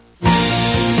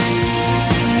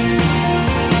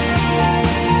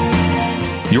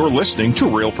You're listening to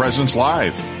Real Presence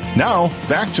Live. Now,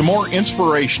 back to more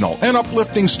inspirational and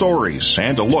uplifting stories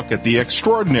and a look at the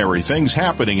extraordinary things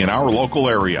happening in our local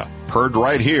area. Heard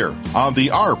right here on the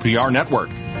RPR Network.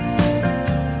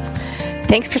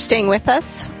 Thanks for staying with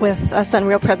us on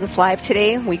Real Presence Live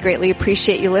today. We greatly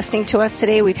appreciate you listening to us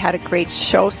today. We've had a great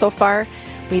show so far.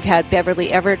 We've had Beverly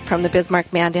Everett from the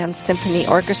Bismarck Mandan Symphony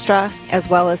Orchestra, as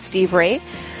well as Steve Ray.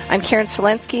 I'm Karen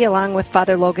Selensky, along with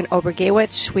Father Logan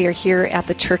Obergewich. We are here at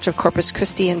the Church of Corpus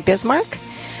Christi in Bismarck.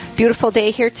 Beautiful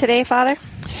day here today, Father.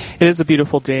 It is a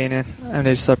beautiful day, and I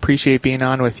just appreciate being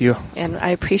on with you. And I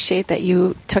appreciate that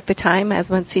you took the time, as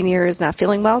Monsignor is not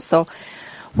feeling well. So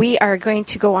we are going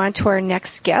to go on to our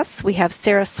next guest. We have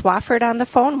Sarah Swafford on the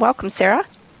phone. Welcome, Sarah.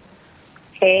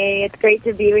 Hey, it's great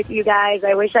to be with you guys.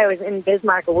 I wish I was in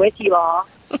Bismarck with you all.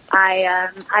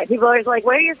 People are like,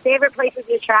 what are your favorite places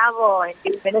to travel and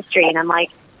do ministry? And I'm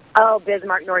like, oh,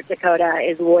 Bismarck, North Dakota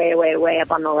is way, way, way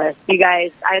up on the list. You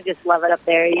guys, I just love it up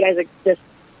there. You guys are just,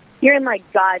 you're in like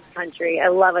God's country. I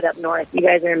love it up north. You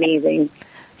guys are amazing.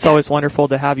 It's always wonderful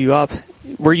to have you up.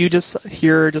 Were you just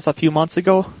here just a few months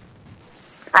ago?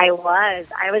 I was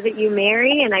at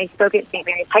UMary, and I spoke at St.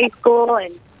 Mary's High School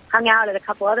and hung out at a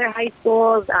couple other high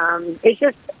schools. It's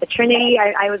just a Trinity.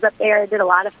 I was up there. I did a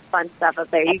lot of fun stuff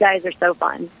up there. You guys are so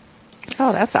fun.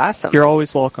 Oh, that's awesome. You're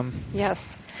always welcome.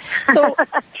 Yes. So,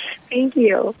 thank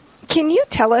you. Can you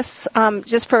tell us,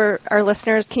 just for our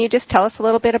listeners, can you just tell us a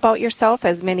little bit about yourself?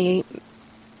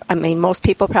 Most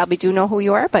people probably do know who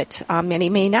you are, but many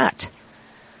may not.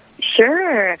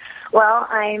 Sure. Well,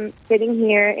 I'm sitting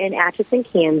here in Atchison,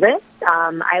 Kansas.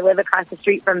 I live across the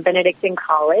street from Benedictine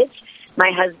College.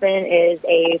 My husband is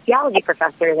a theology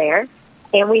professor there,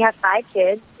 and we have 5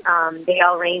 kids. They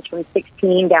all range from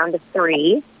 16 down to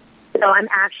 3. So I'm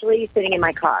actually sitting in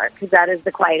my car because that is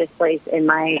the quietest place in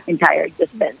my entire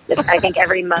existence. I think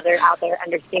every mother out there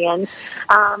understands.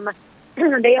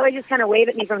 They always just kind of wave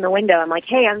at me from the window. I'm like,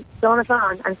 hey, I'm still on the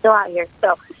phone. I'm still out here.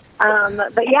 So,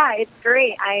 but yeah, it's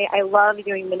great. I love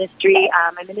doing ministry.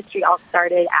 My ministry all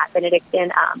started at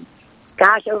Benedictine.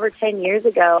 Over 10 years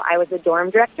ago, I was a dorm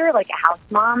director, like a house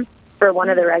mom for one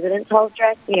of the residence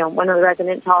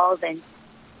halls, and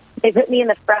they put me in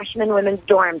the freshman women's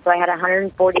dorm. So I had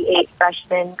 148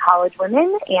 freshman college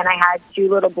women, and I had 2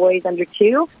 little boys under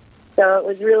 2. So it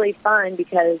was really fun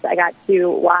because I got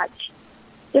to watch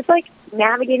just like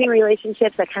navigating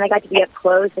relationships. I kind of got to be up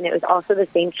close, and it was also the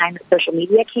same time that social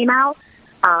media came out.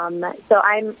 So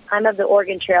I'm of the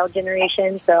Oregon Trail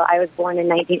generation. So I was born in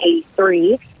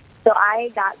 1983. So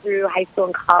I got through high school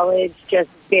and college just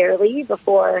barely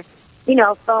before,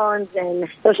 phones and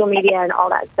social media and all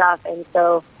that stuff. And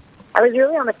so I was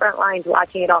really on the front lines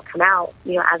watching it all come out,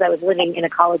 as I was living in a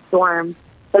college dorm,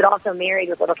 but also married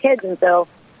with little kids. And so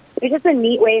it was just a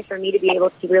neat way for me to be able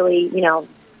to really,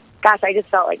 I just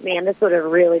felt like, man, this would have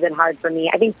really been hard for me.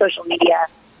 I think social media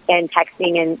and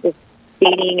texting and just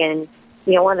dating and,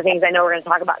 one of the things I know we're going to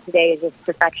talk about today is just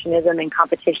perfectionism and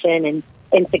competition and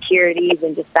insecurities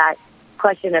and just that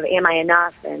question of am I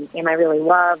enough and am I really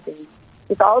loved, and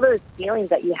just all those feelings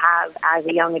that you have as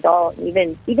a young adult,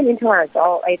 even into our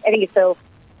adult. I think it's so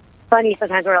funny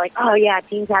sometimes we're like, oh yeah,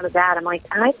 teens have it bad. I'm like,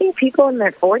 I think people in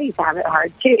their 40s have it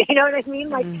hard too. You know what I mean?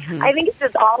 Like, I think it's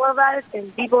just all of us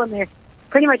and people in their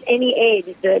pretty much any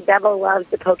age. The devil loves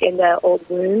to poke into old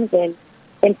wounds and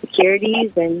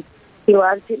insecurities, and he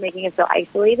loves making us so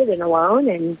isolated and alone.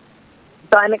 And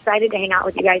so I'm excited to hang out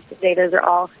with you guys today. Those are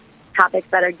all topics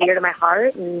that are dear to my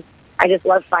heart, and I just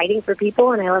love fighting for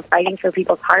people, and I love fighting for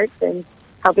people's hearts and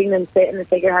helping them sit in the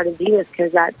Sacred Heart of Jesus,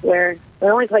 because that's where the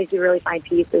only place you really find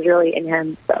peace is really in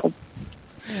Him. So,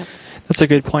 yeah. That's a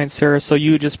good point, Sarah. So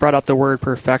you just brought up the word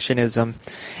perfectionism,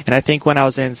 and I think when I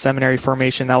was in seminary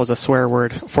formation, that was a swear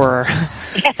word for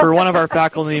one of our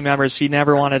faculty members. She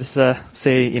never wanted us to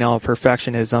say,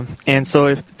 perfectionism. And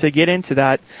so to get into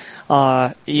that,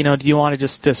 do you want to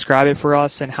just describe it for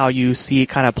us and how you see it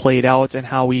kind of played out and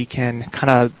how we can kind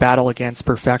of battle against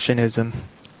perfectionism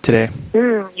today?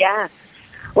 Yeah.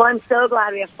 Well, I'm so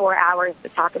glad we have 4 hours to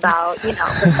talk about,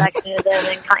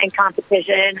 perfectionism and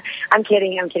competition. I'm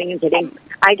kidding.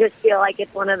 I just feel like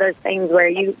it's one of those things where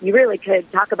you really could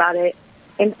talk about it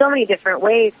in so many different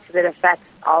ways because it affects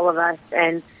all of us.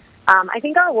 And I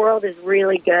think our world is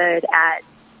really good at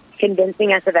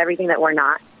convincing us of everything that we're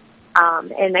not.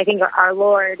 And I think our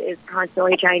Lord is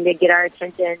constantly trying to get our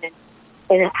attention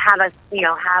and have us,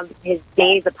 have His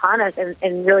gaze upon us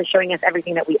and really showing us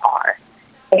everything that we are.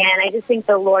 And I just think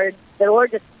the Lord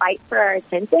just fights for our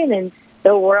attention, and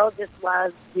the world just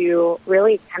loves to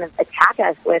really kind of attack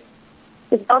us with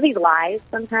just all these lies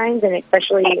sometimes, and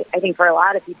especially I think for a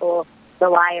lot of people, the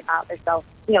lie about their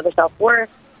self-worth,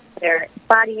 their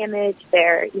body image,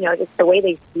 their, just the way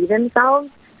they see themselves.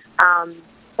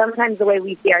 Sometimes the way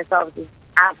we see ourselves is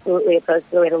absolutely opposed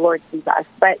to the way the Lord sees us.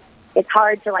 But it's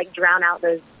hard to drown out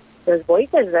those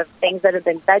voices of things that have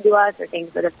been said to us or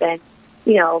things that have been,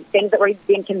 things that we're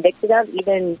being convicted of.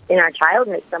 Even in our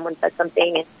childhood, someone said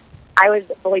something, and I was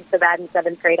bullied so bad in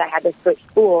 7th grade I had to switch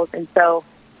schools. And so,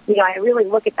 I really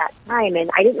look at that time, and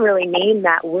I didn't really name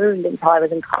that wound until I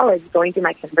was in college going through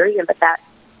my conversion, but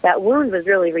that wound was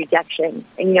really rejection.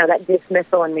 And, that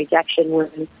dismissal and rejection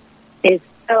wound is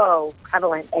so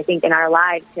prevalent, I think, in our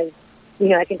lives because,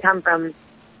 it can come from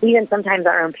even sometimes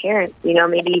our own parents,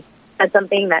 maybe said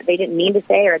something that they didn't mean to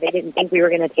say or they didn't think we were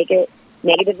going to take it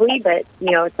negatively, but,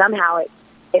 somehow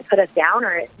it put us down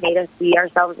or it made us see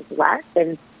ourselves as less.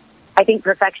 And I think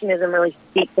perfectionism really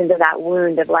speaks into that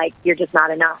wound of you're just not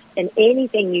enough. And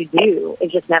anything you do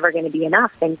is just never going to be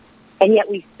enough. And yet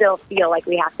we still feel like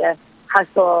we have to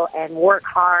hustle and work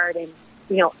hard and,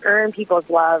 earn people's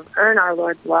love, earn our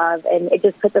Lord's love. And it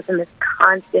just puts us in this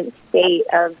constant state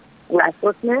of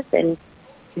restlessness. And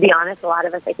to be honest, a lot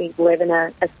of us, I think, live in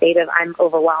a state of I'm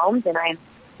overwhelmed and I'm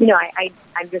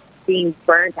just being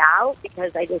burnt out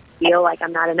because I just feel like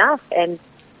I'm not enough. And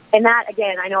that,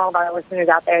 again, I know all of our listeners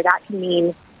out there, that can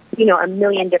mean, a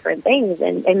million different things.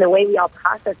 And the way we all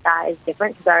process that is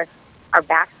different because our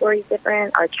backstory is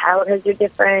different, our childhoods are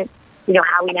different,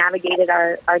 how we navigated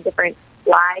our different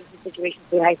lives and situations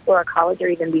through high school or college or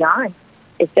even beyond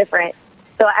is different.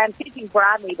 So I'm speaking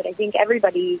broadly, but I think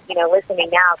everybody, listening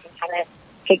now can kind of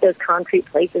take those concrete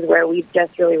places where we've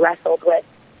just really wrestled with,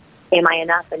 am I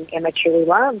enough and am I truly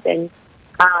loved? And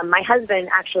my husband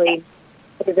actually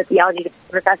is a theology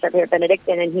professor up here at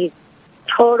Benedictine, and he's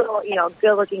total,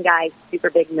 good-looking guy, super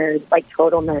big nerd,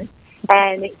 total nerd.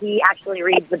 And he actually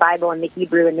reads the Bible in the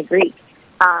Hebrew and the Greek.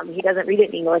 He doesn't read it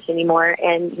in English anymore,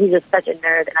 and he's just such a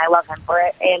nerd, and I love him for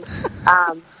it. And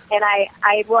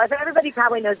if everybody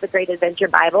probably knows the Great Adventure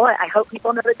Bible, I hope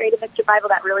people know the Great Adventure Bible,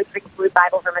 that really big blue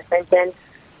Bible from Ascension.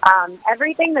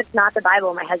 Everything that's not the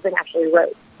Bible, my husband actually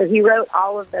wrote. So he wrote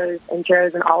all of those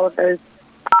intros and all of those,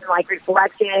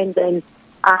 reflections. And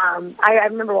I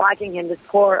remember watching him just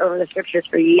pore over the scriptures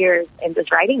for years and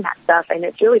just writing that stuff, and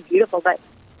it's really beautiful. But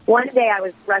one day I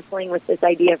was wrestling with this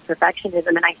idea of perfectionism,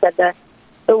 and I said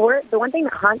the one thing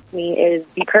that haunts me is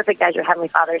be perfect as your Heavenly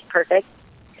Father is perfect.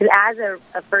 Because as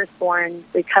a firstborn,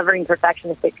 recovering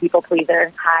perfectionistic people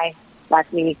pleaser, hi,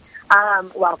 that's me.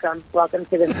 Welcome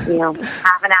to the,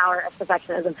 half an hour of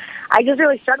perfectionism. I just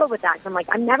really struggled with that. So I'm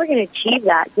I'm never going to achieve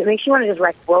that. It makes you want to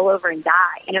just roll over and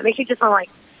die. It makes you just want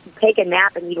to take a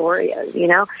nap and eat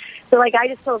Oreos, So I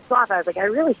just told Sloth, I was I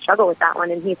really struggle with that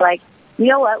one. And he's like, you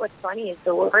know what? What's funny is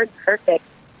the word perfect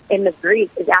in the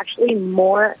Greek is actually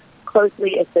more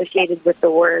closely associated with the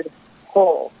word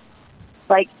whole.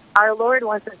 Our Lord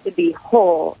wants us to be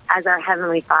whole as our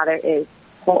Heavenly Father is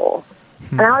whole.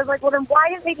 And I was like, well, then why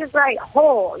didn't they just write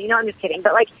whole? I'm just kidding.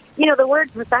 But, the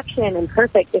word perfection and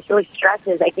perfect just really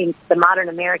stresses, I think, the modern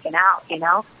American out,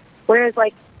 Whereas,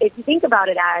 if you think about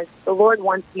it as the Lord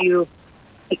wants you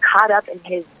to be caught up in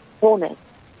His wholeness.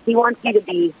 He wants you to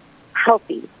be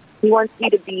healthy. He wants you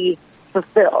to be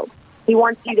fulfilled. He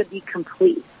wants you to be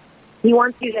complete. He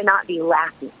wants you to not be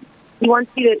lacking. He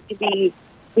wants you to be,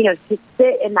 to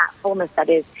sit in that fullness that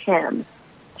is Him.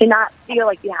 To not feel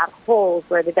like you have holes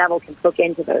where the devil can poke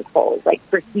into those holes,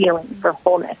 for healing, for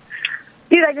wholeness.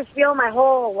 Dude, I just feel my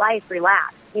whole life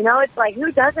relaxed. It's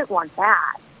who doesn't want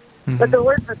that? Mm-hmm. But the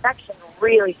word perfection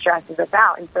really stresses us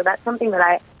out. And so that's something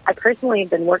that I personally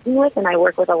have been working with, and I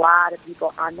work with a lot of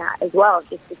people on that as well,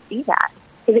 just to see that.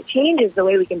 Because it changes the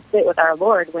way we can sit with our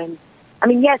Lord when,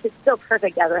 yes, it's still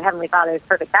perfect as our Heavenly Father is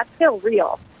perfect. That's still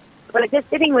real. But just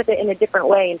sitting with it in a different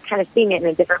way and kind of seeing it in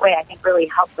a different way, I think really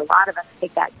helps a lot of us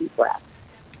take that deep breath.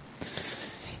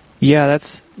 Yeah,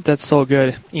 that's so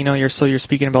good. You're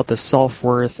speaking about the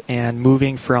self-worth and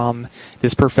moving from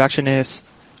this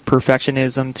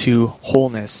perfectionism to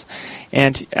wholeness.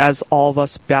 And as all of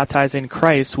us baptized in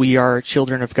Christ, we are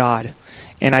children of God.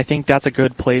 And I think that's a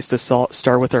good place to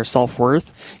start with our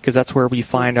self-worth, because that's where we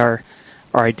find our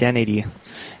identity.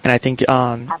 And I think,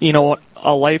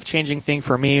 a life-changing thing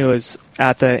for me was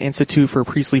at the Institute for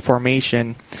Priestly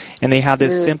Formation, and they have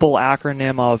this simple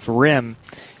acronym of RIM,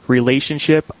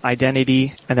 relationship,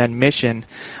 identity, and then mission.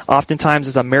 Oftentimes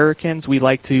as Americans, we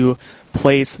like to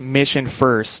place mission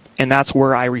first, and that's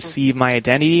where I receive my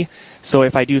identity. So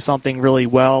if I do something really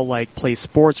well, like play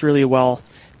sports really well,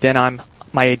 then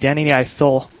my identity, I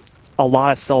feel a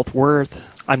lot of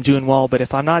self-worth. I'm doing well, but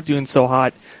if I'm not doing so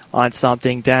hot on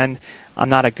something, then I'm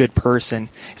not a good person.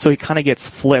 So he kind of gets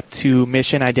flipped to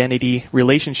mission, identity,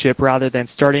 relationship, rather than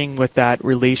starting with that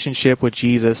relationship with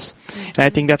Jesus. And I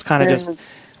think that's kind of just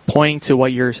pointing to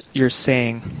what you're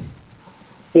saying.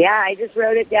 Yeah, I just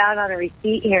wrote it down on a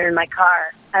receipt here in my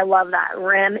car. I love that.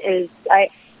 REM is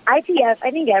IPF.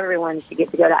 I think everyone should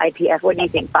get to go to IPF. What do you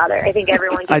think, Father? I think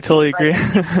everyone. I totally agree.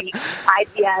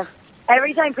 IPF.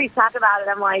 Every time priests talk about it,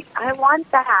 I'm like, I want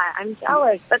that. I'm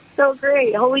jealous. That's so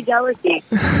great. Holy jealousy.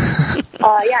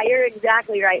 Yeah, you're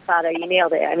exactly right, Father. You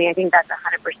nailed it. I mean, I think that's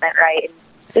 100% right. And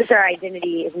just our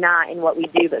identity is not in what we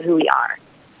do, but who we are.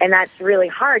 And that's really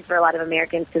hard for a lot of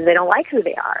Americans because they don't like who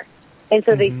they are. And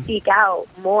so they seek out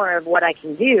more of what I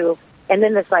can do. And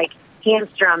then this, like,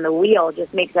 hamster on the wheel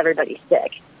just makes everybody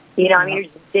sick. You know, I mean, you're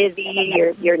just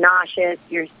dizzy, you're nauseous,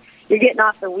 you're getting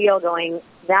off the wheel going,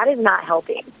 that is not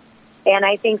helping. And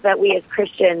I think that we as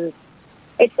Christians,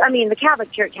 the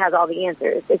Catholic Church has all the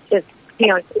answers. It's just,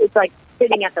 it's like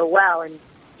sitting at the well and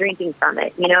drinking from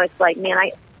it. You know, it's like, man,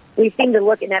 we seem to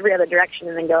look in every other direction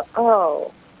and then go,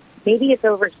 oh, maybe it's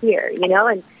over here,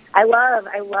 and I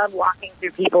love walking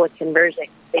through people with conversion.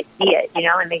 They see it,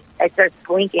 and it starts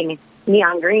blinking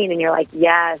neon green and you're like,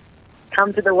 yes,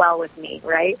 come to the well with me,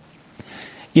 right?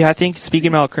 Yeah, I think speaking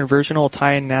about conversion will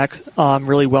tie in next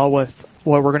really well with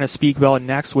what we're going to speak about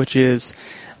next, which is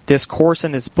this course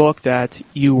in this book that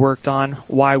you worked on,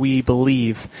 Why We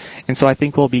Believe. And so I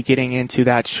think we'll be getting into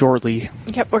that shortly.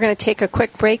 Yep, we're going to take a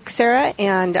quick break, Sarah,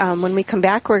 and when we come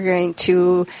back, we're going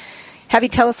to have you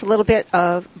tell us a little bit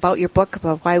about your book,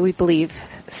 about Why We Believe.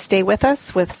 Stay with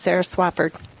us with Sarah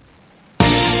Swafford.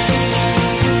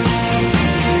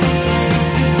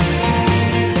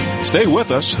 Stay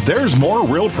with us. There's more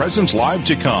Real Presence Live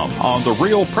to come on the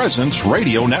Real Presence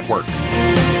Radio Network.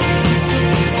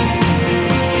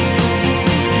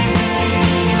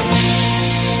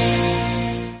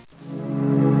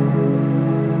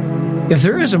 If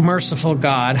there is a merciful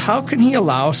God, how can he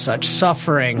allow such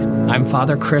suffering? I'm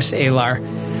Father Chris Alar.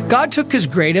 God took his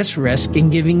greatest risk in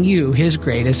giving you his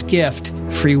greatest gift,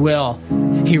 free will.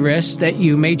 He risked that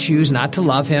you may choose not to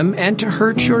love him and to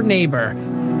hurt your neighbor.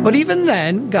 But even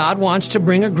then, God wants to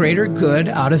bring a greater good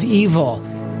out of evil.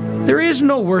 There is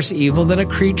no worse evil than a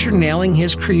creature nailing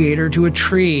his creator to a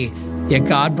tree. Yet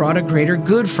God brought a greater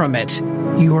good from it,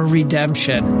 your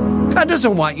redemption. God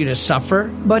doesn't want you to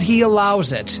suffer, but he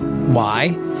allows it.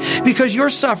 Why? Because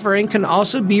your suffering can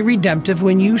also be redemptive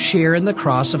when you share in the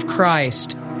cross of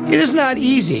Christ. It is not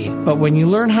easy, but when you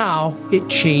learn how, it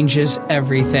changes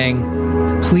everything.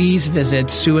 Please visit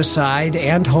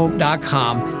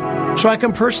suicideandhope.com so I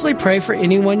can personally pray for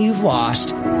anyone you've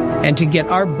lost, and to get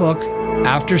our book,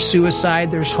 After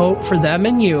Suicide, There's Hope for Them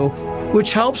and You,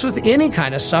 which helps with any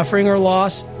kind of suffering or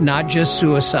loss, not just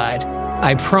suicide.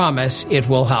 I promise it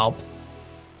will help.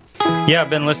 Yeah, I've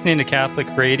been listening to Catholic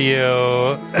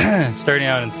radio, starting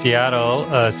out in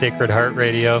Seattle, Sacred Heart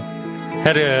Radio.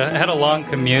 Had a long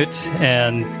commute,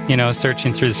 and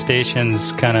searching through the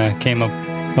stations, kind of came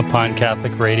upon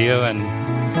Catholic radio, and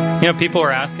people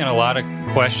were asking a lot of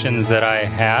questions that I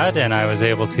had, and I was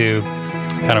able to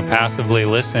kind of passively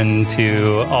listen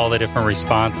to all the different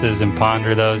responses and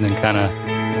ponder those, and kind of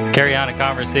carry on a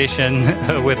conversation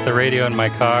with the radio in my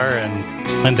car,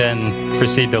 and then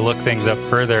proceed to look things up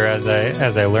further as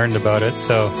I learned about it.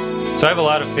 So I have a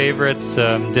lot of favorites.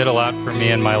 Did a lot for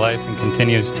me in my life and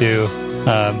continues to.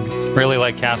 Really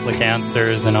like Catholic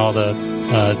Answers and all the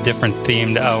different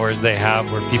themed hours they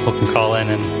have where people can call in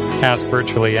and ask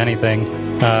virtually anything.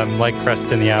 Like Pressed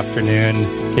in the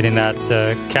Afternoon, getting that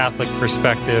Catholic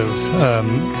perspective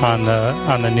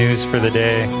on the news for the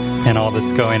day and all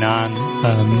that's going on.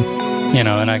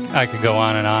 And I could go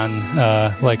on and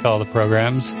on, like all the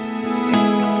programs.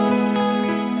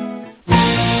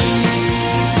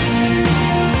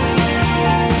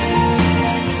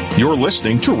 You're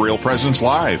listening to Real Presence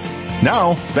Live.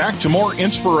 Now, back to more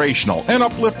inspirational and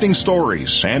uplifting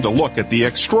stories and a look at the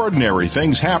extraordinary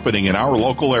things happening in our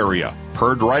local area.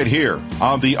 Heard right here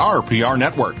on the RPR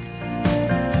Network.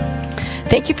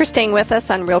 Thank you for staying with us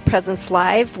on Real Presence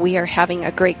Live. We are having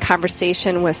a great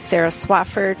conversation with Sarah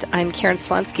Swafford. I'm Karen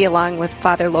Slensky along with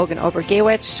Father Logan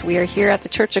Obergewich. We are here at the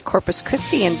Church of Corpus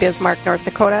Christi in Bismarck, North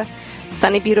Dakota.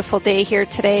 Sunny, beautiful day here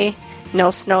today. No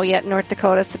snow yet in North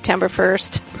Dakota, September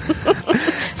 1st. I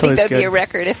think that would be a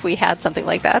record if we had something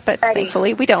like that, but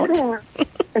thankfully we don't.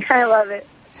 I love it.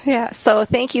 Yeah, so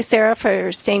thank you, Sarah,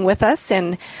 for staying with us.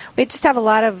 And we just have a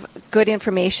lot of good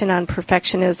information on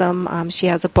perfectionism. She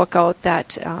has a book out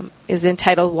that is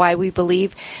entitled Why We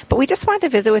Believe. But we just wanted to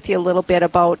visit with you a little bit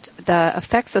about the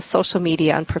effects of social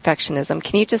media on perfectionism.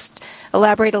 Can you just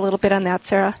elaborate a little bit on that,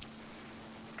 Sarah?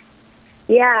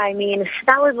 Yeah, I mean,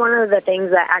 that was one of the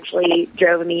things that actually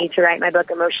drove me to write my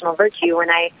book, Emotional Virtue, when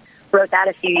I wrote that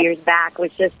a few years back,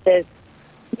 was just this,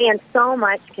 man, so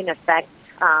much can affect,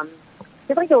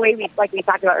 just like the way we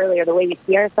talked about earlier, the way we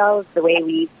see ourselves, the way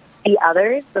we see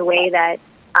others, the way that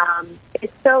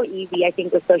it's so easy, I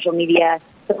think, with social media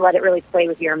to let it really play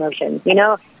with your emotions. You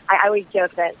know, I always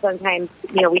joke that sometimes,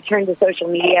 you know, we turn to social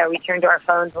media, or we turn to our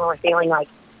phones when we're feeling like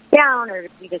down, or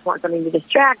we just want something to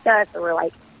distract us, or we're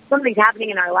like, something's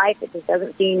happening in our life that just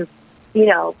doesn't seem, you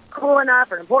know, cool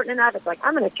enough or important enough. It's like,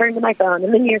 I'm going to turn to my phone.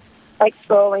 And then you're like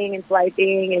scrolling and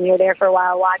swiping, and you're there for a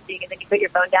while watching, and then you put your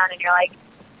phone down and you're like,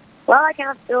 well, I kind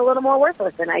of feel a little more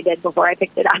worthless than I did before I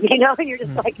picked it up, you know, and you're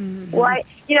just like, what?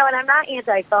 You know, and I'm not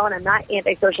anti-phone. I'm not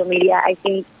anti-social media. I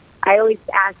think I always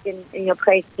ask and, you know,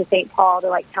 pray to St. Paul to,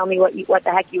 like, tell me what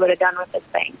the heck you would have done with this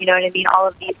thing. You know what I mean? All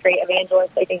of these great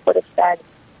evangelists, I think, would have said,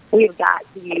 we've got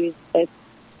to use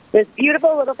this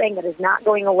beautiful little thing that is not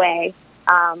going away.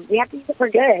 We have to use it for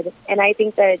good. And I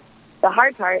think that the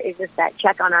hard part is just that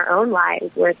check on our own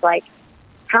lives, where it's like,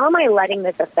 how am I letting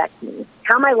this affect me?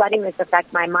 How am I letting this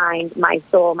affect my mind, my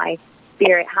soul, my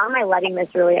spirit? How am I letting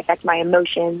this really affect my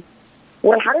emotions?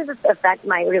 How does this affect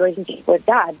my relationship with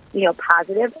God? You know,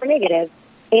 positive or negative?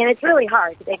 And it's really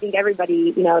hard, because I think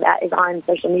everybody, you know, that is on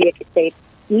social media could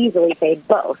easily say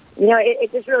both. You know,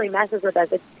 it just really messes with us.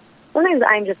 Sometimes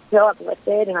I'm just so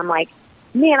uplifted, and I'm like,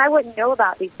 man, I wouldn't know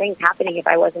about these things happening if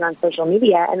I wasn't on social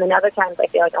media. And then other times I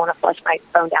feel like I want to flush my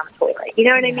phone down the toilet. You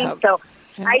know what I mean? So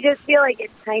I just feel like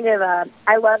it's kind of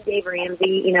I love Dave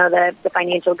Ramsey, you know, the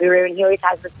financial guru, and he always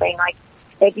has this thing like,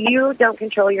 if you don't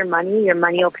control your money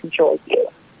will control you.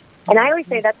 And I always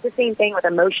say that's the same thing with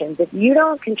emotions. If you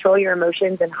don't control your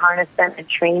emotions and harness them and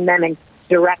train them and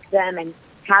direct them and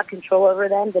have control over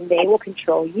them, then they will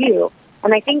control you.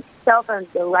 And I think cell phones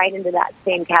go right into that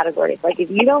same category. It's like,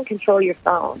 if you don't control your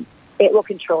phone, it will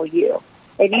control you.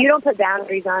 If you don't put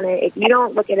boundaries on it, if you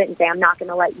don't look at it and say, I'm not going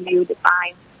to let you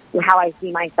define how I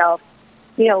see myself,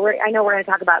 you know, I know we're going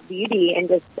to talk about beauty, and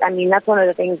just, I mean, that's one of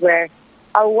the things where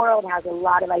our world has a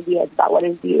lot of ideas about what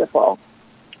is beautiful.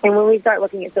 And when we start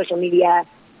looking at social media,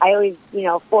 I always, you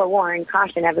know, forewarn,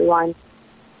 caution everyone,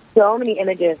 so many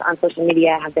images on social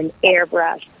media have been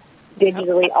airbrushed,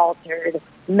 digitally altered,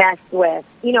 messed with.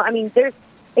 You know, I mean,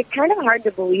 it's kind of hard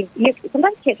to believe. You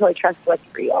sometimes can't really trust what's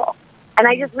real. And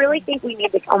I just really think we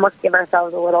need to almost give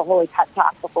ourselves a little holy pep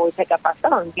talk before we pick up our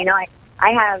phones. You know, I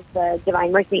have the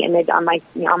Divine Mercy image on my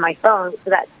phone, so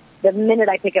that the minute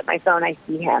I pick up my phone, I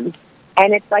see him.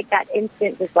 And it's like that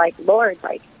instant, just like, Lord,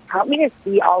 like, help me to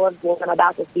see all of what I'm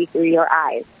about to see through your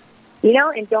eyes. You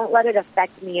know, and don't let it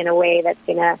affect me in a way that's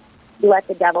going to let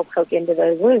the devil poke into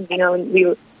those wounds. You know, and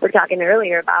we were talking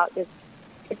earlier about this,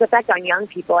 its effect on young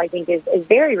people, I think, is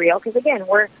very real. Because, again,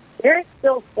 they're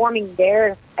still forming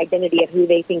their identity of who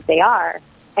they think they are.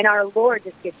 And our Lord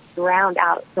just gets drowned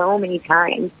out so many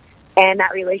times. And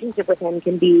that relationship with him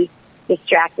can be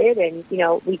distracted. And, you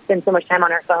know, we spend so much time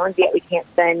on our phones, yet we can't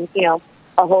spend, you know,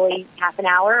 a holy half an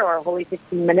hour or a holy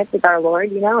 15 minutes with our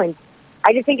Lord, you know. And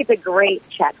I just think it's a great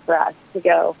check for us to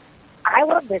go, I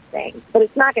love this thing, but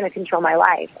it's not going to control my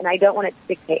life. And I don't want it to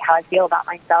dictate how I feel about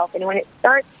myself. And when it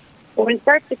starts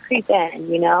to creep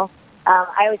in, you know,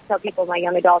 I always tell people, my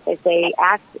young adults, I say,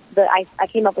 I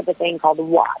came up with a thing called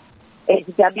WAT.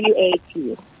 It's WAT.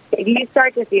 If you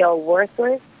start to feel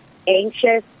worthless,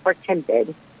 anxious, or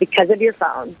tempted because of your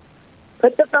phone,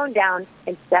 put the phone down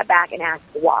and step back and ask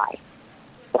why.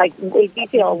 Like, if you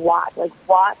feel what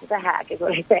the heck is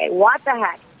what I say. What the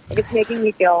heck? If it's making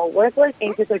you feel worthless,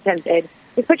 anxious, or tempted,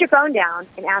 just put your phone down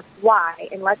and ask why,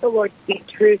 and let the Lord speak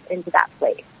truth into that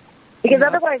place. Because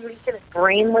otherwise, we just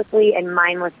brainlessly and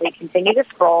mindlessly continue to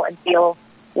scroll and feel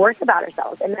worse about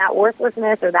ourselves. And that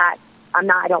worthlessness, or that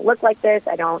I don't look like this,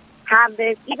 I don't have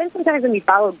this. Even sometimes when you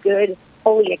follow good,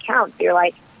 holy accounts, you're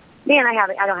like, man,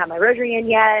 I don't have my rosary in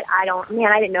yet. I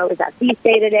didn't know it was that feast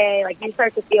day today. Like, you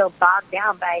start to feel bogged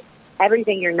down by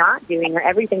everything you're not doing or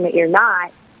everything that you're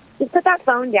not. Just put that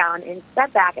phone down and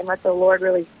step back and let the Lord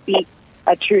really speak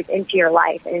a truth into your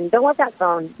life. And don't let that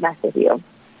phone mess with you.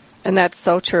 And that's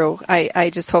so true.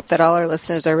 I just hope that all our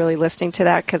listeners are really listening to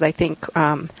that, because I think,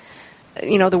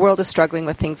 you know, the world is struggling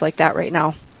with things like that right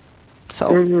now.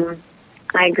 So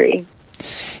I agree.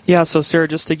 Yeah, so Sarah,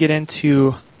 just to get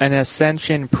into an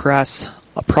Ascension Press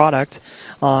product,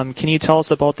 can you tell us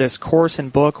about this course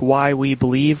and book, Why We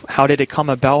Believe? How did it come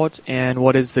about, and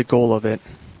what is the goal of it?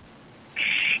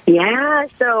 Yeah,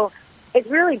 so it's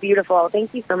really beautiful.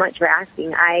 Thank you so much for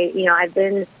asking. I've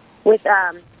been with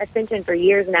Ascension for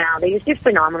years now. They just do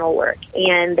phenomenal work,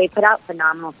 and they put out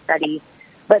phenomenal studies.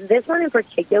 But this one in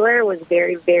particular was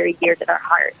very, very dear to their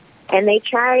heart. And they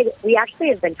tried, we actually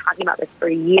have been talking about this for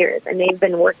years, and they've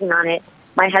been working on it.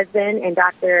 My husband and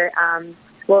Dr.,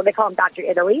 they call him Dr.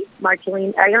 Italy,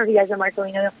 Marcellino. I don't know if you guys know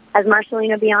Marcellino. Has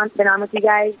Marcellino been on with you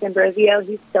guys? Ambrosio,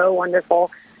 he's so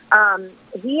wonderful.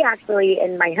 He actually,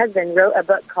 and my husband, wrote a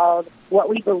book called What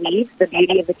We Believe, The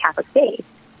Beauty of the Catholic Faith.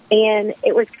 And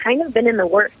it was kind of been in the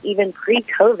works even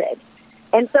pre-COVID.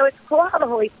 And so it's cool how the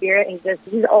Holy Spirit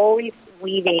he's always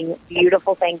weaving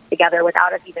beautiful things together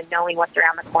without us even knowing what's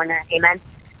around the corner. Amen.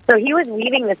 So he was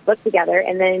weaving this book together,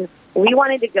 and then we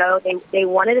wanted to go. They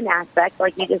wanted an aspect,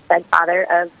 like you just said, Father,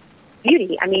 of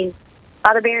beauty. I mean,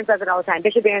 Father Barron says it all the time.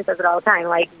 Bishop Barron says it all the time.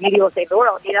 Like, beauty will save the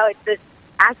world. You know, it's this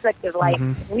aspect of, like,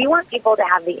 we want people to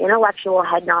have the intellectual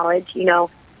head knowledge. You know,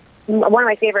 one of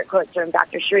my favorite quotes from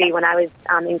Dr. Sri when I was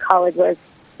in college was,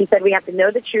 he said, we have to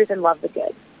know the truth and love the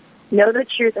good. Know the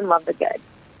truth and love the good.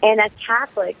 And as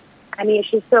Catholics, I mean, it's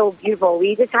just so beautiful.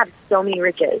 We just have so many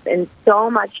riches, and so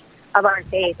much of our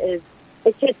faith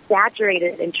it's just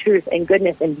saturated in truth and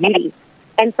goodness and beauty.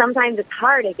 And sometimes it's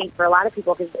hard, I think, for a lot of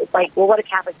people, because it's like, well, what do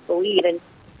Catholics believe? And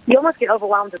you almost get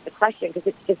overwhelmed with the question because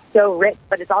it's just so rich,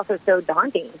 but it's also so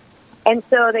daunting. And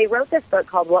so they wrote this book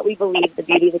called What We Believe, The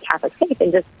Beauty of the Catholic Faith.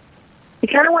 And just, we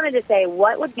kind of wanted to say,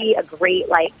 what would be a great,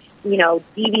 like, you know,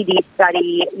 DVD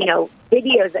study, you know,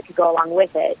 videos that could go along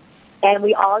with it. And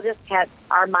we all just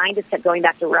our mind just kept going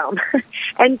back to Rome.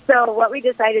 And so what we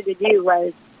decided to do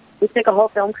was we took a whole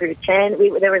film crew,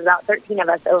 there was about 13 of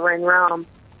us over in Rome,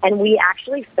 and we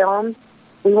actually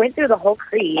we went through the whole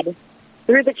creed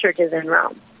through the churches in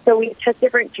Rome. So we took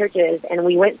different churches and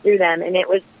we went through them, and it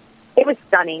was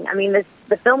stunning. I mean,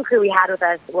 the film crew we had with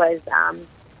us was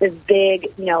this big,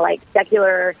 you know, like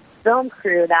secular film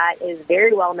crew that is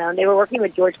very well known. They were working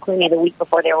with George Clooney the week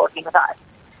before they were working with us.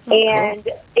 Okay. And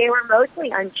they were mostly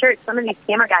unchurched. Some of these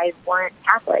camera guys weren't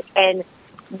Catholic. And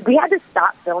we had to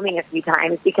stop filming a few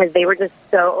times because they were just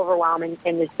so overwhelmed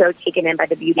and just so taken in by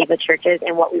the beauty of the churches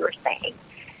and what we were saying.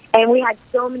 And we had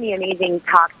so many amazing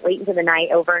talks late into the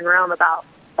night over in Rome about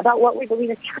what we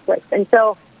believe as Catholics. And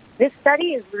so this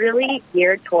study is really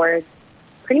geared towards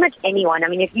pretty much anyone. I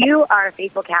mean, if you are a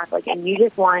faithful Catholic and you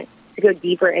just want to go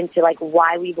deeper into, like,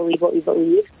 why we believe what we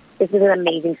believe, this is an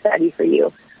amazing study for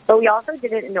you. But we also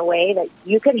did it in a way that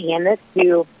you could hand this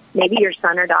to maybe your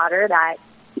son or daughter that,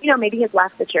 you know, maybe has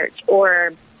left the church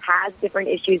or has different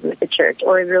issues with the church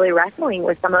or is really wrestling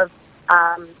with some of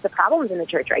the problems in the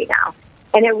church right now.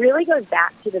 And it really goes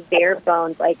back to the bare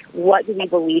bones, like, what do we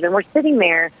believe? And we're sitting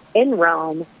there in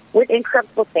Rome with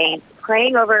incorruptible saints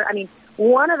praying over, I mean,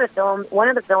 one of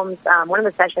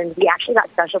the sessions, we actually got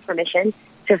special permission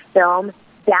to film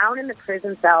down in the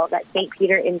prison cell that St.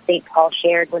 Peter and St. Paul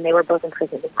shared when they were both in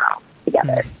prison in Rome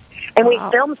together. And we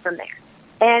filmed from there.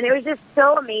 And it was just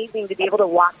so amazing to be able to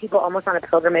walk people almost on a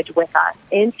pilgrimage with us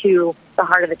into the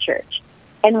heart of the church.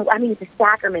 And, I mean, the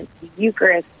sacraments, the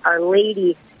Eucharist, Our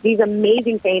Lady, these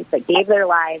amazing saints that gave their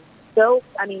lives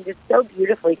just so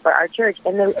beautifully for our church.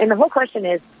 And the whole question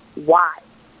is, why?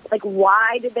 Like,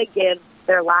 why did they give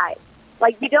their lives?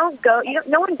 Like, no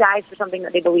one dies for something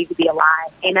that they believe to be a lie.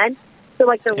 Amen? So,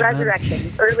 like, the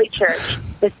resurrection, early church,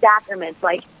 the sacraments,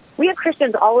 like, we have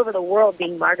Christians all over the world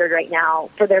being martyred right now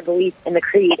for their belief in the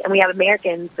creed. And we have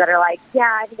Americans that are like,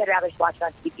 yeah, I think I'd rather just watch it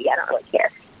on TV. I don't really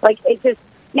care. Like, it's just,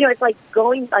 you know, it's like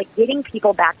getting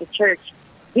people back to church,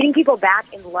 getting people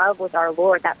back in love with our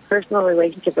Lord, that personal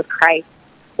relationship with Christ.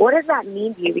 What does that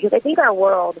mean to you? Because I think our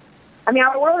world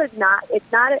is not,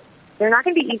 they're not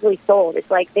going to be easily sold.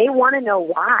 It's like they want to know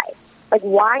why. Like,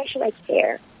 why should I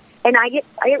care? And I get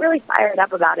really fired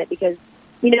up about it because,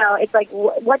 you know, it's like,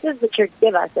 what does the church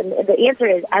give us? And the answer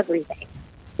is everything.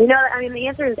 You know, I mean, the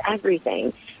answer is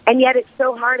everything. And yet it's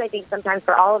so hard, I think, sometimes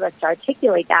for all of us to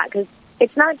articulate that because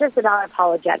it's not just about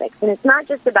apologetics and it's not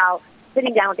just about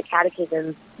sitting down with the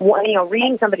catechism, you know,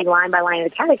 reading somebody line by line of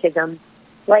the catechism.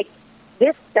 Like,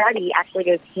 this study actually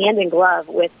goes hand in glove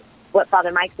with what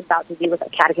Father Mike's about to do with a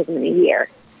catechism in a year.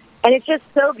 And it's just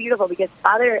so beautiful because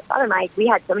Father Mike, we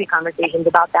had so many conversations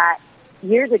about that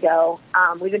years ago.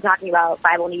 We've been talking about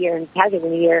Bible in a year and catechism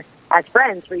in a year as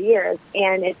friends for years.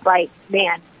 And it's like,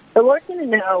 man, the Lord's going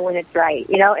to know when it's right,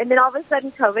 you know? And then all of a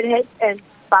sudden COVID hits and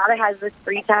Father has this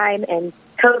free time and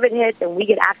COVID hits and we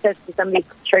get access to some of these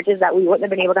churches that we wouldn't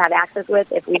have been able to have access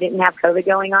with if we didn't have COVID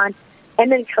going on.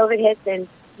 And then COVID hits and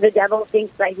the devil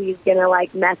thinks that he's going to,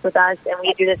 like, mess with us and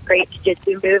we do this great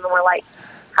jiu-jitsu move and we're like,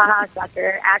 haha,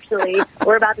 sucker, actually,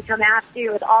 we're about to come after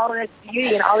you with all this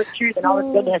beauty and all this truth and all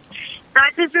this goodness. So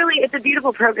it's just really, it's a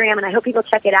beautiful program, and I hope people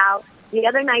check it out. The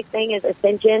other nice thing is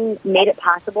Ascension made it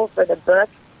possible for the book,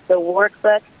 the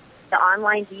workbook, the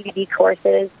online DVD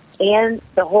courses, and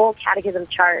the whole catechism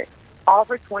chart all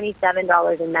for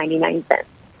 $27.99.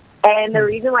 And the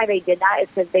reason why they did that is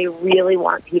because they really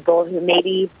want people who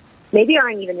maybe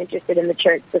aren't even interested in the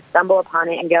church to stumble upon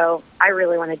it and go, I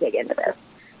really want to dig into this.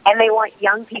 And they want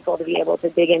young people to be able to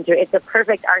dig into it. It's a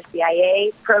perfect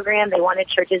RCIA program. They wanted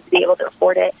churches to be able to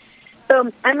afford it.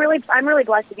 So I'm really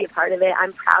blessed to be a part of it.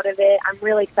 I'm proud of it. I'm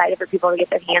really excited for people to get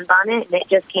their hands on it. And it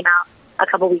just came out a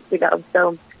couple weeks ago.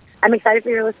 So I'm excited for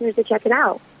your listeners to check it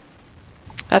out.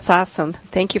 That's awesome.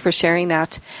 Thank you for sharing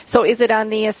that. So is it on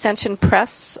the Ascension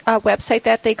Press website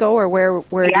that they go, or where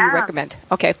do you recommend?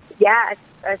 Okay. Yeah,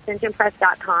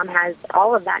 ascensionpress.com has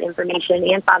all of that information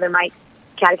and Father Mike's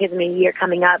Catechism in a Year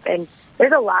coming up. And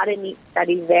there's a lot of neat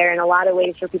studies there and a lot of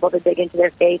ways for people to dig into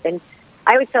their faith. And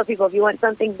I always tell people, if you want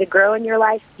something to grow in your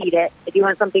life, feed it. If you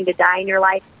want something to die in your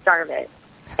life, starve it.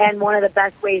 And one of the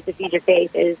best ways to feed your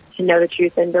faith is to know the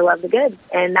truth and to love the good.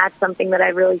 And that's something that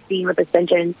I've really seen with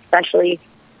Ascension, especially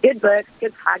good books,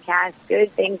 good podcasts,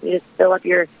 good things to just fill up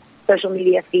your social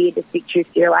media feed to speak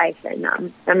truth to your life. And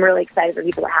I'm really excited for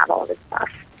people to have all of this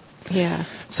stuff. Yeah.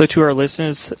 So to our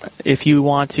listeners, if you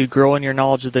want to grow in your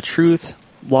knowledge of the truth,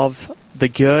 love the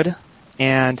good,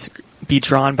 and be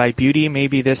drawn by beauty,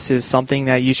 maybe this is something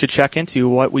that you should check into,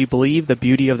 what we believe, the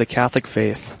beauty of the Catholic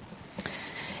faith.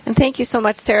 And thank you so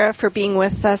much, Sarah, for being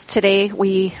with us today.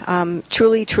 We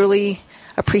truly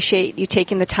appreciate you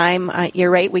taking the time.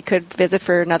 You're right, we could visit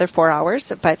for another 4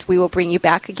 hours, but we will bring you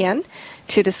back again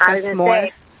to discuss more.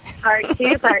 Part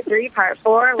 2, Part 3, Part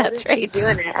 4. That's right. Keep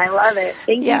doing it. I love it.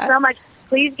 Thank you so much.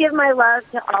 Please give my love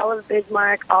to all of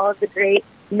Bismarck, all of the great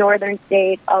northern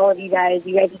states, all of you guys.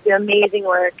 You guys do amazing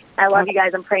work. I love you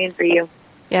guys. I'm praying for you.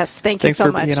 Yes, thank you so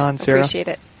much. Thanks for being on, Sarah. Appreciate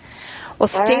it. Well,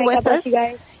 stay with us. You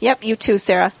guys. Yep, you too,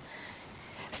 Sarah.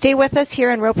 Stay with us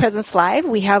here in Real Presence Live.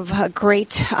 We have a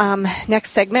great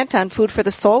next segment on Food for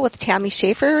the Soul with Tammy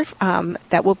Schaefer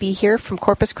that will be here from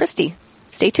Corpus Christi.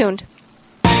 Stay tuned.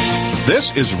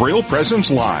 This is Real Presence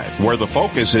Live, where the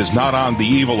focus is not on the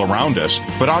evil around us,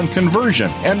 but on conversion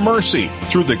and mercy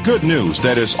through the good news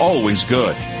that is always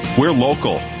good. We're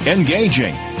local,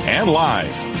 engaging, and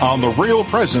live on the Real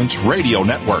Presence Radio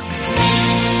Network.